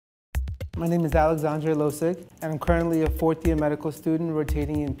My name is Alexandre Losig, and I'm currently a fourth-year medical student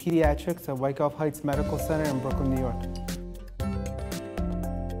rotating in pediatrics at Wyckoff Heights Medical Center in Brooklyn, New York.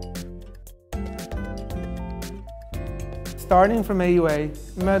 Starting from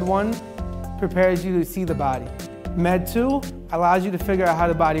AUA, Med 1 prepares you to see the body. Med 2 allows you to figure out how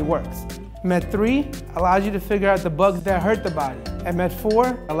the body works. Med 3 allows you to figure out the bugs that hurt the body. And Med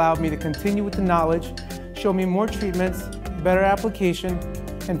 4 allowed me to continue with the knowledge, show me more treatments, better application,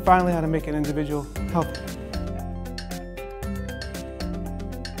 and finally how to make an individual healthy.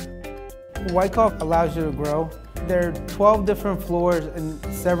 Wyckoff allows you to grow. There are 12 different floors and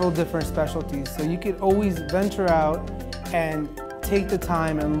several different specialties, so you could always venture out and take the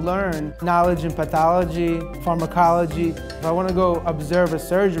time and learn knowledge in pathology, pharmacology. If I want to go observe a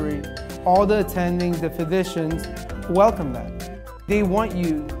surgery, all the attending, the physicians welcome that. They want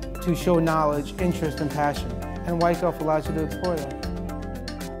you to show knowledge, interest, and passion, and Wyckoff allows you to explore that.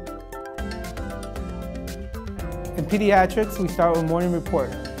 In pediatrics, we start with morning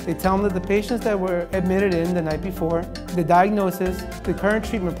report. They tell them that the patients that were admitted in the night before, the diagnosis, the current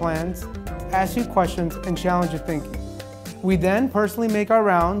treatment plans, ask you questions, and challenge your thinking. We then personally make our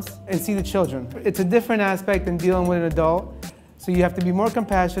rounds and see the children. It's a different aspect than dealing with an adult, so you have to be more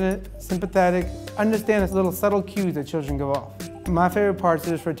compassionate, sympathetic, understand the little subtle cues that children give off. My favorite parts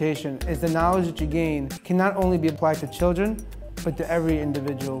of this rotation is the knowledge that you gain can not only be applied to children, but to every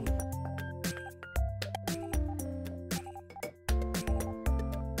individual.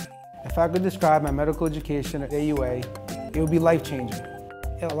 If I could describe my medical education at AUA, it would be life-changing.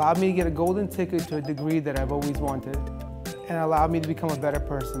 It allowed me to get a golden ticket to a degree that I've always wanted, and allowed me to become a better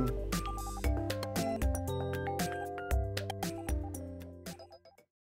person